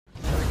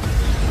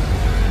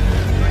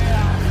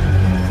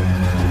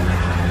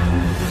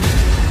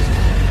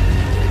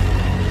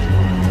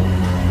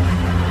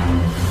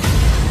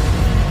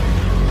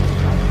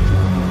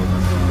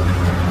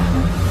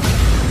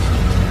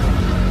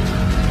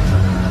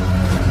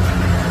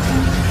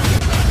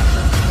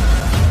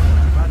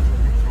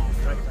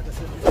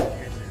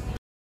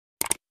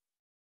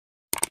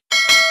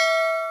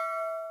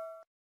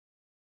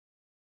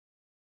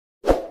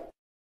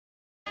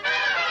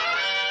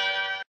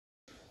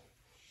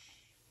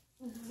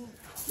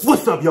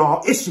What's up,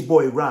 y'all? It's your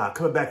boy Rob,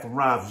 coming back from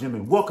Rob's Gym,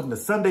 and welcome to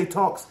Sunday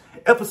Talks,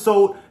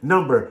 episode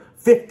number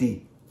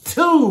 52.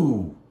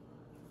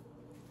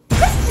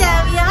 What's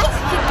up, y'all? It's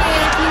your girl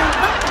here.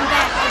 Welcome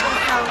back to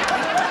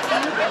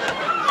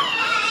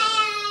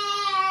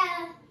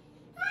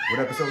What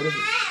episode is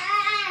it?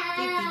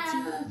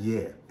 52.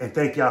 Yeah, and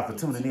thank y'all for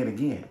tuning in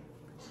again.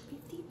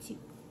 52.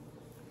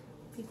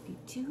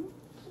 52.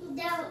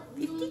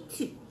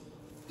 52.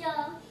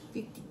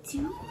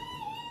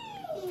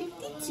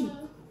 52.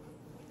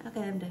 Okay,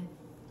 I'm done.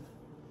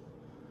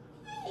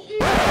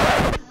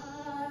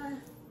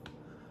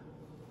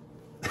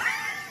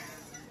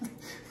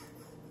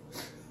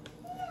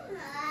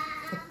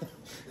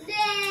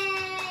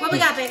 What we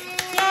got, babe?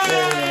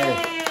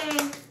 Yay!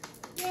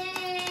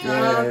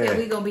 Oh, okay,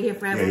 we gonna be here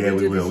forever. Yeah,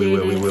 we will.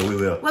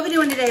 What we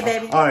doing today,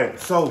 baby? All right,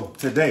 so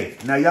today,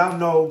 now y'all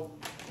know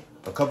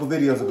a couple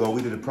videos ago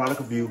we did a product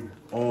review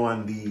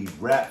on the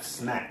wrapped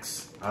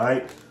snacks. All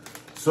right,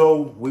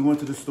 so we went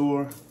to the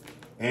store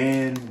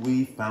and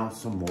we found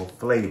some more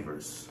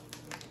flavors.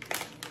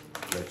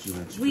 Let you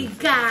introduce. We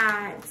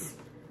got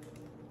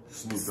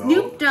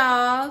Snoop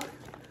Dogg,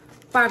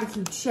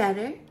 barbecue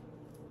cheddar.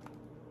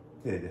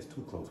 Yeah, that's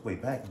too close.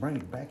 Wait, bring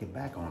it back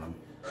on them.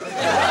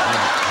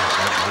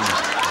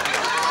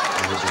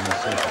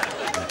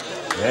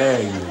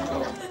 There you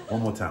go.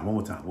 One more time.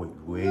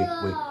 Wait.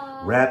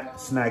 Wrap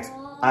snacks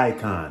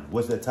icon.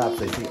 What's that top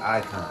say? See,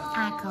 icon.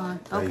 Icon.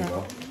 There Okay. you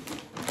go.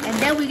 And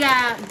then we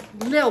got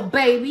Little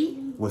Baby.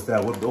 What's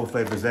that? What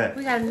flavor is that?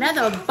 We got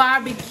another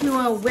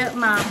barbecuing with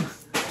my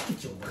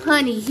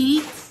honey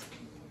heat.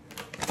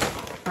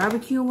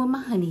 Barbecuing with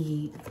my honey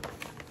heat.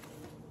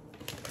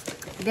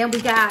 And then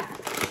we got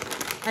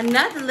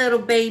another Little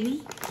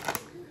Baby.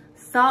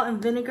 Salt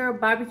and vinegar,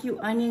 barbecue,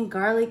 onion,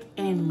 garlic,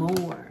 and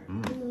more.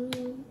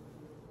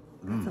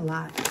 That's a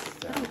lot.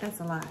 I think that's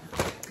a lot.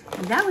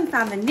 And then we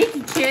found the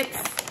Nicki chips.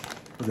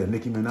 Was that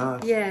Nicki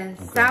Minaj? Yeah,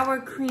 okay.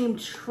 Sour cream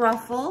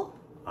truffle.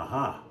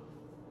 Uh-huh.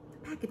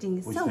 The packaging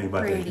is what so you think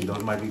about pretty. that? You know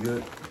it might be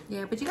good?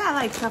 Yeah, but you gotta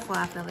like truffle,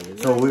 I feel like.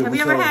 So have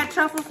you ever had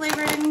truffle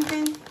flavored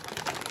anything?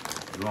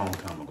 A long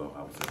time ago,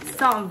 I would say. Yeah.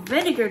 Salt and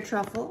vinegar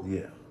truffle.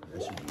 Yeah,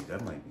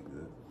 that might be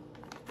good.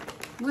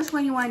 Which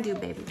one you want to do,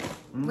 baby?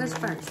 Which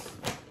first?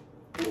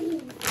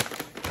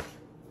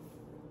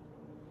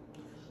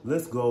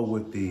 Let's go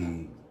with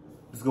the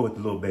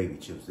Little Baby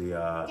chips. The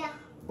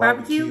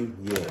barbecue.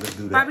 Yeah, let's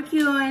do that.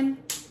 Barbecuing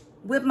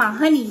with my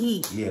honey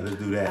heat. Yeah, let's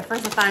do that. At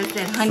first I thought it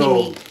said honey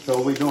meat. So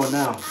what we're doing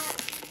now,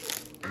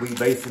 we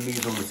basing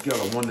these on the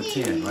scale of 1 to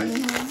 10, right?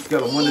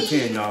 Scale of 1 to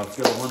 10, y'all.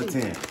 Scale of 1 to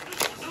 10.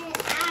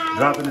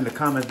 Drop it in the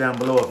comments down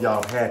below if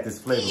y'all have had this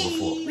flavor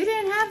before. We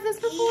didn't have this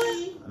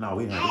before? No,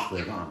 we didn't have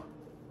this flavor,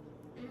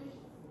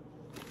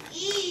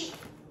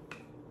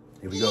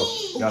 Here we go.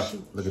 Y'all,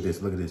 look at this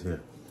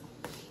here.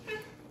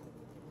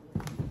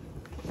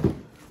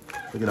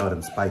 Look at all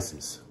them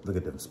spices. Look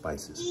at them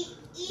spices.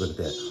 Look at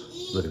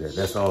that.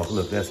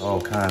 That's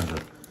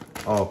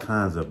all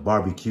kinds of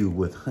barbecue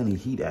with honey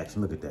heat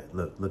action. Look at that.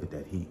 Look at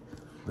that heat.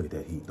 Look at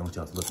that heat. Don't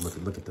y'all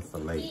look at the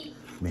filet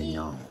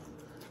mignon.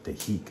 The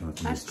heat coming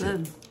from this chip.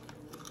 That's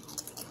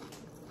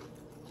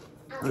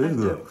good. It is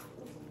good.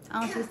 I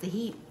don't taste the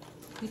heat.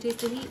 You taste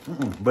the heat?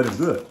 But it's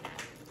good.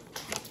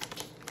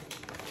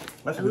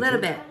 That's a little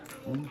bit.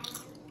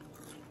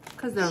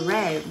 Because they're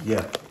red.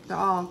 Yeah. They're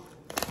all,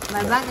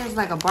 like there's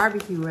like a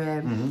barbecue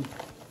red.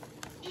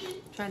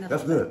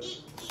 That's good.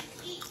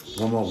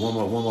 One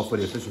more for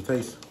the official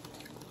taste.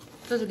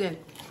 Those are good.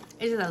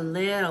 It's just a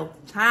little,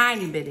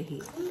 tiny bit of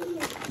heat.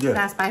 Yeah. It's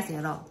not spicy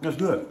at all. That's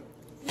good.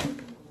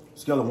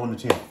 Scale of 1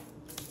 to 10.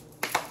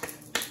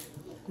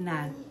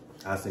 9.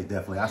 I say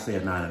definitely. I say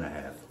a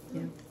 9.5.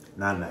 Yeah.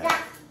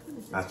 9.5.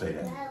 I say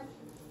that.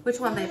 Which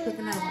one, babe? Pick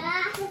another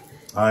one.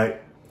 All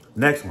right.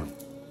 Next one.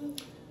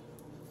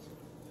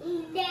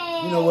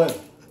 You know what?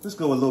 Let's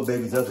go with Little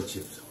Baby's other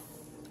chips.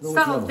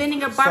 Salt,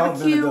 vinegar,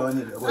 barbecue,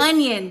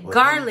 onion,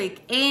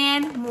 garlic,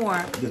 and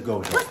more. Just go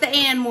with that. What's the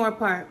and more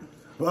part?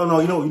 Well,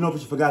 no, you know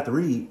what you forgot to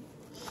read?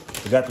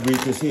 Forgot to read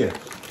this here.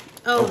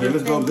 Oh, okay,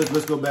 let's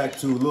go back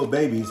to Little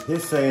Baby's.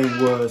 His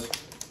saying was,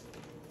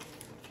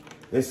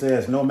 it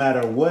says, no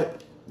matter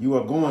what you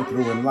are going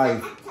through in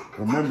life,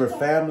 remember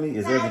family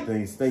is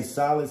everything. Stay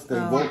solid,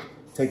 stay woke,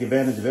 take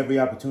advantage of every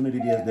opportunity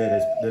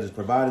that is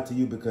provided to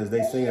you, because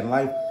they say in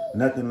life,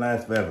 nothing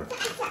lasts forever.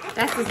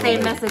 That's the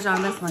same message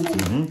on this one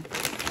too.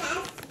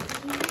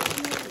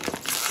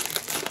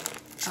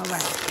 All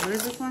right, what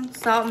is this one?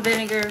 Salt and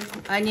vinegar,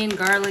 onion,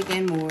 garlic,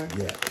 and more.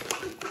 Yeah.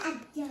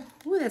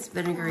 Ooh, that's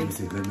vinegary. Let me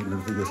see. Let me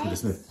do this with the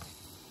sniff.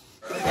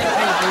 Yeah.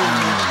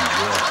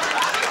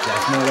 Yeah,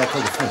 smell that.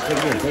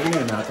 Take it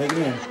in now. Take it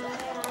in.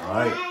 All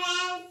right.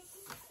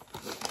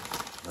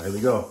 Here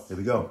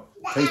we go.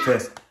 Taste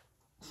test.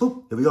 Boop.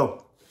 Here we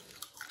go.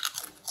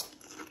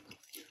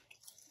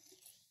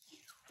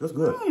 That's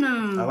good.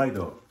 I like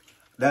those.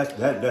 That's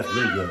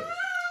really good.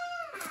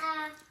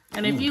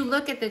 And if you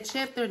look at the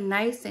chip, they're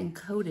nice and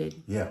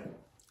coated. Yeah.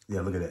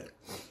 Yeah, look at that.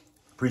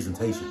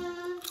 Presentation.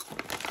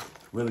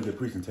 Really good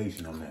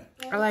presentation on that.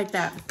 I like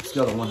that.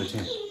 Scale of 1 to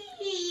 10.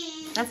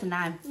 That's a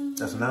 9.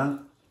 That's a 9?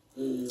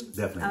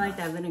 Definitely. I like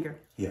that vinegar.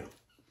 Yeah.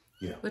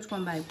 Yeah. Which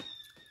one, babe?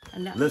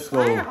 Let's go.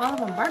 Why are all of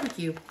them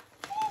barbecue?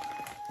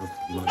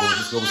 You want to go?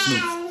 Let's go with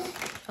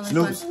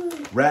Snoop's. Snoop's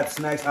wrap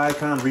snacks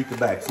icon. Read the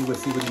back. See what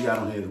he got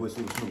on his. Let's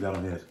see what Snoop got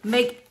on his.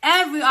 Make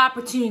every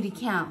opportunity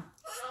count.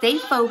 Stay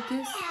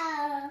focused.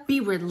 Be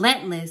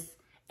relentless.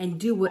 And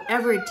do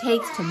whatever it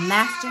takes to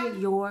master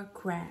your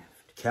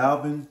craft.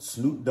 Calvin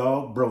Snoop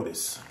Dogg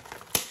Brodus.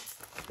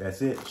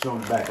 That's it. Show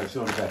him the back.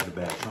 Show him the back of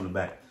the bag. Show him the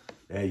back.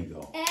 There you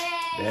go.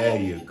 There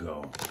you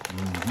go.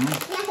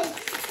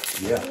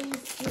 Yeah.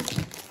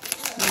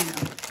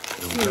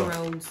 You know, 2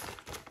 roads.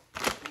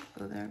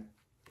 Go there.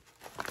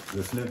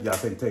 Listen, y'all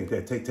take it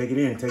in. Take it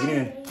in. Take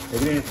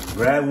it in.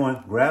 Grab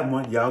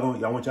one.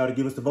 Y'all want y'all to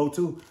give us the vote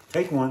too.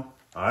 Take one.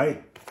 All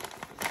right.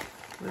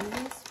 What is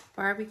this?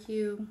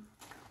 Barbecue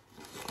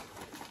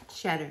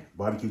cheddar.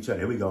 Barbecue cheddar.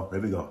 Here we go.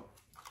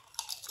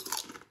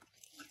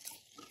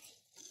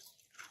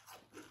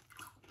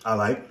 I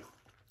like.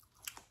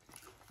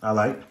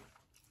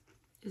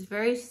 It's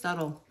very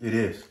subtle. It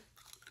is.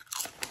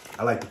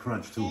 I like the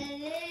crunch too.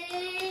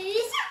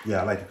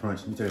 Yeah, I like the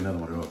crunch. Let me tell you another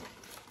one of those.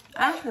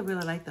 I actually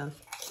really like those.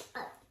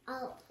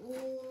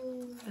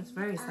 It's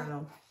very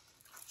subtle.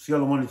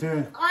 Scale of 1 to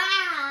 10?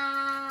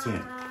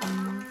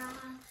 10.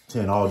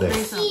 10 all day.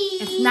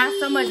 It's not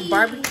so much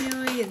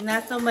barbecue-y. It's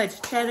not so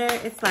much cheddar.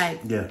 It's like...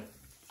 Yeah.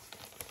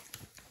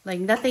 Like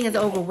nothing is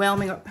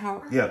overwhelming or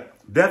powerful. Yeah.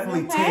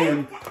 Definitely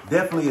 10.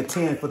 Definitely a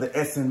 10 for the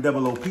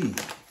SNOOP.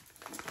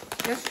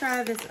 Let's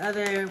try this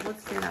other...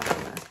 What's that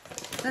one?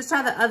 Let's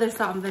try the other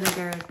salt and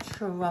vinegar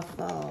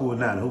truffle. Who was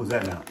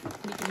that now?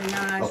 Nicki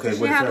Minaj. Okay, does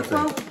she have a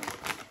quote?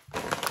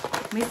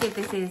 Let me see if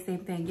they say the same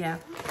thing. Yeah.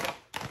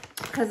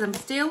 Because I'm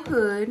still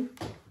hood.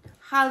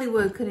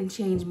 Hollywood couldn't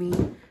change me.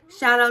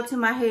 Shout out to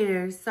my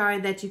haters. Sorry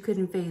that you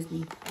couldn't faze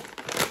me.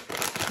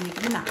 Nicki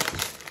Minaj.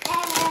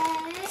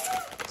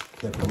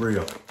 That's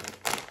real.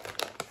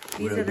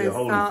 These are the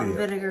salt and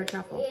vinegar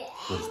truffle.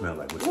 What it smell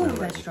like? Ooh,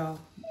 that's strong.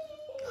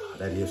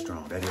 That is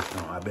strong.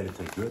 I bet it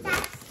tastes good though.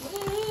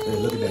 Hey,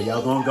 look at that.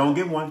 Y'all gonna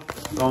get one.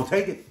 Gonna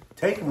take it.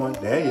 Take one.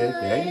 There you is.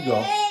 There you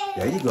go.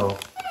 There you go.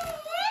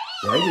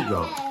 There you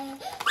go.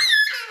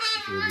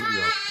 Here we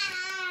go.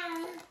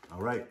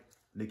 All right.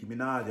 Nicki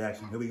Minaj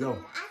action. Here we go.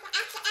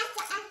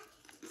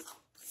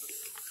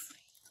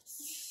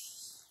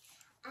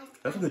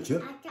 That's a good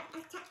chip.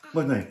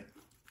 What's the name?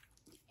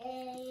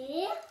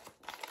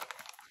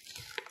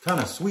 Kind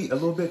of sweet a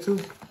little bit too.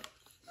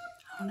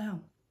 I don't know.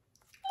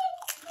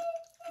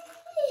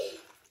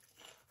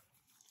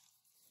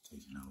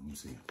 Let me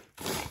see.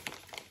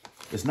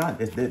 It's not.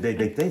 They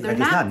think like it's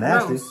not not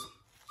nasty. Gross.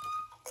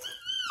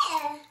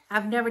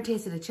 I've never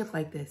tasted a chip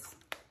like this.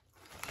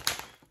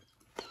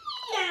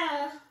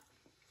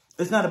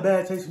 It's not a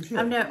bad tasting chip.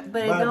 It's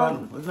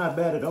not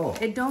bad at all.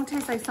 It don't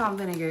taste like salt and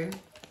vinegar.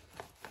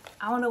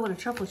 I don't know what a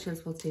truffle chip's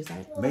supposed to taste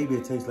like. Maybe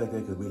it tastes like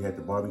that because we had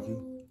the barbecue.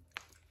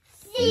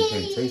 And you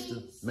can't taste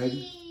it,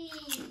 maybe?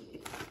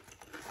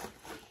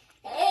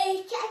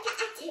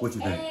 What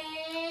you think?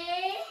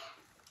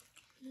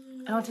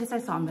 It don't taste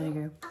like salt and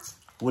vinegar.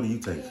 What do you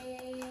taste?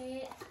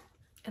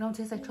 It don't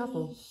taste like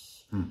truffle.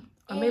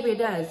 Or maybe it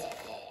does.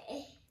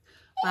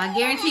 But I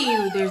guarantee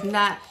you there's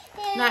not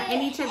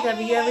any chip. Have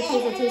you ever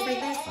tasted a taste like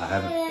this? I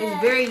haven't.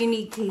 It's very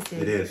unique tasting.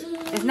 It is.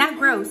 It's not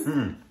gross.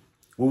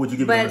 What would you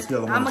give it on a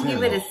scale of 1 to 10? I'm going to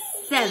give it a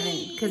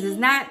 7 because it's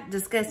not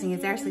disgusting.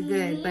 It's actually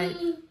good, but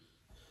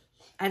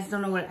I just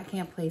don't know what, I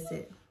can't place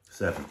it.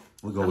 7.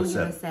 We'll go with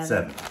 7.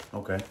 7.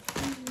 Okay.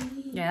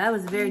 Yeah, that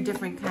was a very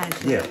different kind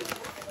of chip. Yeah.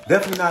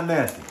 Definitely not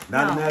nasty.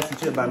 Not a nasty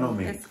chip by no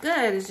means. It's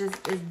good. It's just,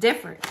 it's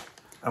different.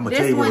 I'm going to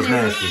tell you what was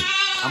nasty.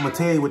 I'm going to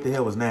tell you what the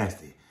hell was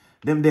nasty.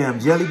 Them damn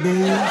jelly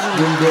beans. Was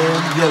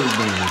nasty.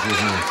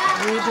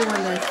 We're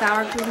doing the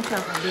sour cream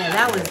truffle. Yeah,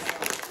 that was...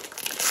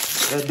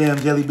 That damn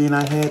jelly bean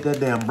I had, that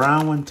damn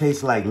brown one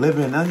tastes like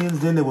liver and onions.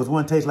 Then there was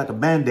one tastes like a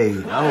Band-Aid.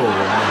 Oh, man.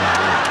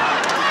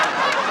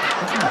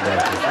 That's not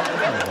bad.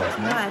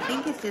 No, I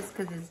think it's just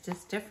because it's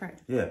just different.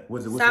 Yeah.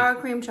 What's it? Sour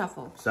cream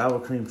truffle. Sour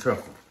cream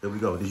truffle. There we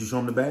go. Did you show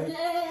him the bag?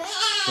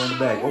 Show him the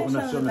bag. Open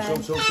up. Show him.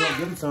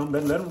 Give him some.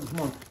 Let him. Come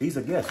on. He's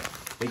a guest.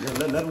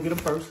 Let him get him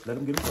first. Let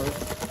him get him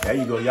first. There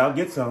you go. Y'all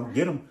get some.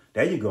 Get him.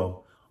 There you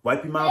go.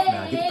 Wipe your mouth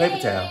now. Get the paper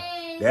towel.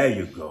 There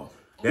you go.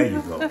 There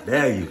you go.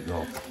 There you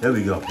go. There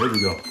we go. Here we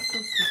go.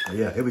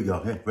 Yeah, here we go.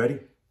 Hey, ready?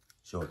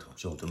 Show it to him.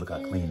 Show it to him. Look how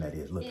clean that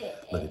is. Look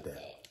at that.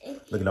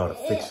 Look at all the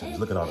fixings.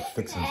 Look at all the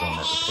fixings on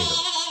that potato.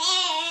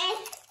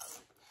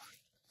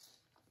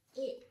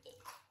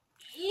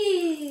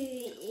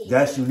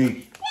 That's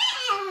unique.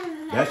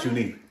 That's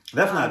unique.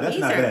 That's not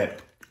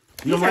bad.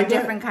 You These are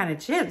different kind of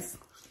chips.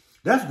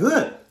 That's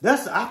good.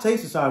 I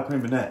taste the sour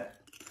cream in that.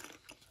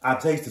 I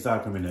taste the sour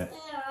cream in that.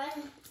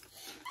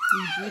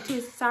 You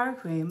taste sour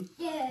cream.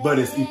 But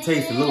it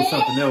tastes a little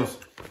something else.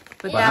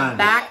 But that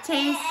back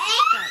taste,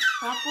 that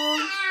truffle,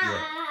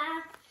 yeah.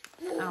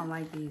 I don't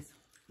like these.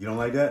 You don't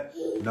like that?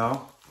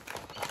 No?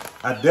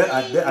 I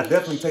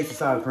definitely taste the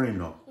sour cream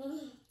though.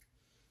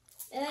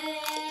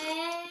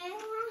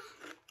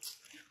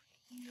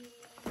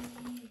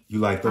 You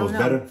like those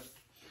better?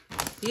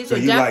 These so are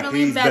you like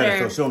definitely these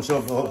better. So show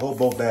them, hold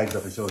both bags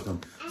up and show it to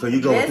them. So you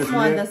go with this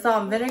one, the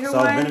salt and vinegar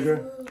salt one, and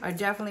vinegar are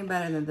definitely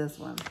better than this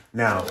one.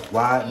 Now,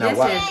 why? Now,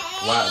 why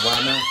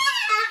now?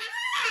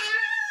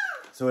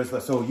 So it's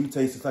like, so you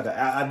taste, it's like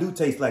I do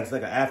taste like, it's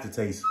like an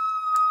aftertaste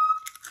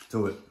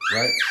to it,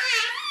 right?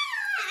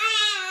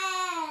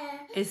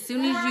 As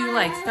soon as you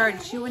like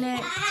start chewing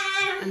it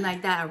and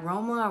like that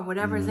aroma or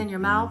whatever is in your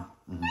mouth,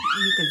 and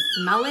you can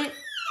smell it.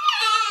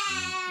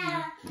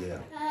 Yeah.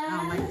 I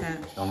don't like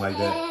that. Don't like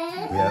that?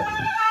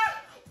 Yeah.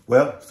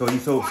 Well, so you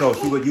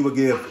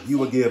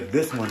would give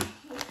this one,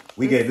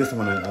 we gave this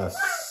one a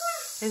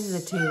this is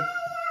a 2.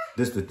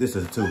 This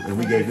is a 2, and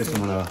we gave this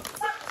one a,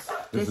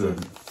 this is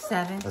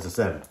 7. That's a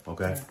 7,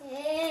 okay?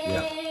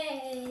 Yeah.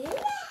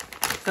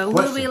 So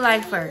who do we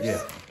like first?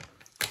 Yeah.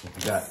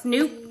 You got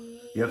Snoop.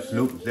 Yep,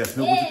 Snoop. That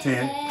Snoop was a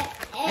 10.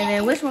 And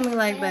then which one we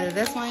like better?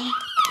 This one?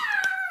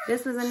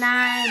 This was a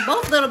 9.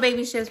 Both little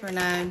baby shits were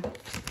 9.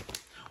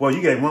 Well,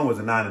 you gave one was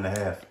a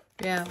 9.5.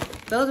 Yeah.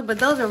 Those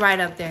are right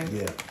up there.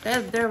 Yeah.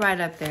 They're right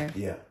up there.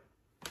 Yeah.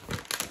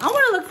 I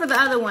want to look for the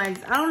other ones.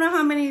 I don't know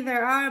how many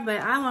there are,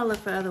 but I want to look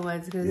for other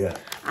ones because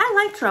I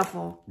like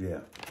truffle. Yeah.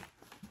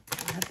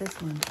 Not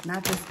this one.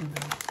 Not this one,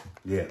 though.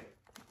 Yeah.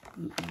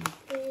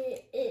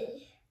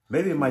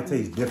 Maybe it might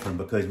taste different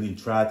because we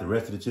tried the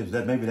rest of the chips.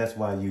 Maybe that's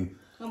why you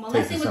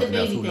tasted something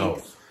else. Who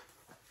knows?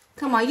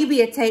 Come on, you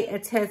be a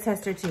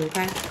tester too,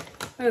 okay?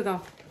 Here we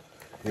go.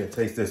 Here,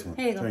 taste this one.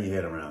 Here you go. Turn your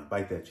head around.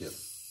 Bite that chip.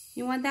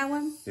 You want that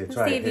one? Yeah, Let's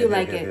try see it. if you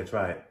like it. Here,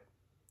 try it.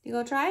 You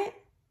gonna try it?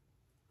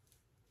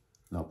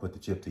 No, put the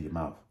chip to your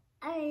mouth.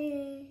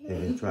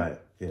 Here, try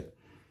it. Here.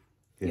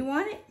 You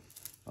want it?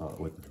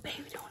 With the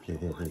baby don't Here,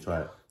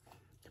 try it.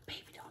 The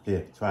baby don't.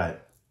 Here, try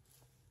it.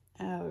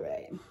 All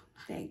right.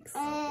 Thanks.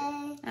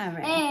 All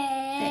right.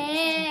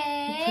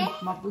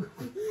 Thanks. My boo.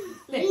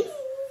 Thanks.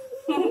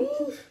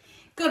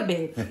 Go to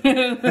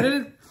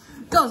bed.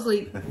 Go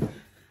sleep.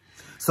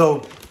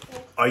 So,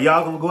 are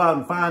y'all going to go out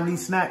and find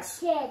these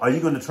snacks? Are you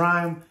going to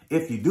try them?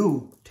 If you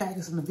do, tag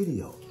us in the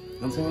video. You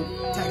know what I'm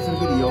saying? Tag us in the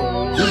video.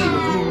 Give me a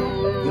review.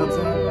 You know what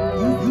I'm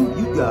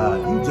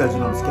saying? You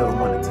judging on a scale of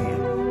 1 to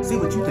 10. See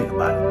what you think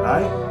about it, all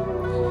right?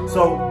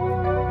 So,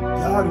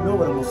 y'all already know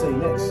what I'm going to say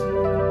next.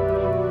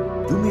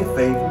 Do me a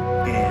favor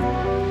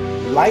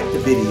and like the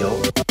video.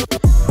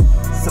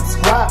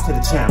 Subscribe to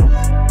the channel.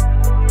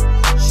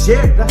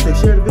 Share, did I say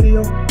share the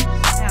video?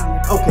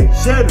 Okay,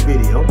 share the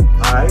video,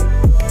 all right?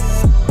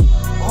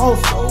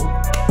 Also,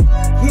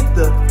 hit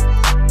the,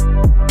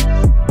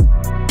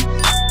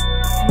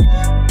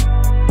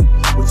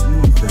 which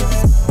means the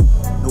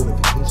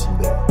notification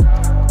bell.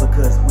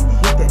 Because when you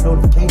hit that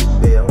notification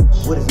bell,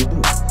 what does it do?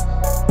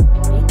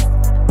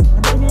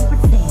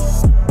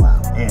 Wow,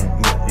 and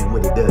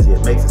what it does,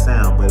 it makes a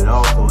sound, but it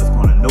also is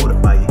going to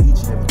notify you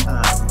each and every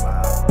time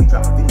we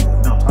drop a video.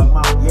 You know what I'm talking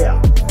about?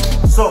 Yeah.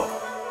 So,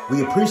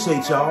 we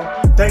appreciate y'all.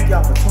 Thank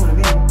y'all for tuning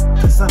in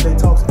to Sunday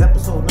Talks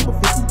episode number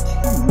 52.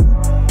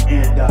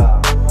 And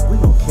we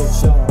gonna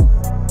catch y'all.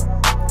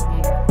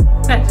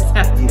 That just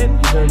happened. Yeah, you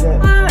heard that?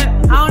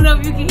 I don't know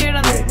if you can hear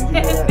that. Yeah, did you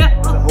hear that?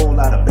 There's a whole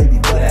lot of baby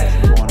butt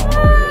action going on over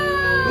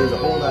there. There's a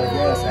whole lot of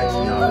gas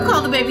action, y'all.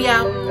 Call the baby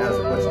out. That was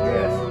a bunch of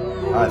gas.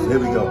 All right, so here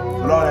we go.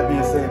 With all that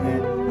being said,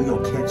 man, we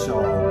gonna catch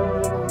y'all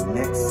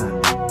next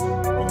Sunday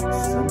on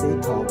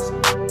Sunday Talks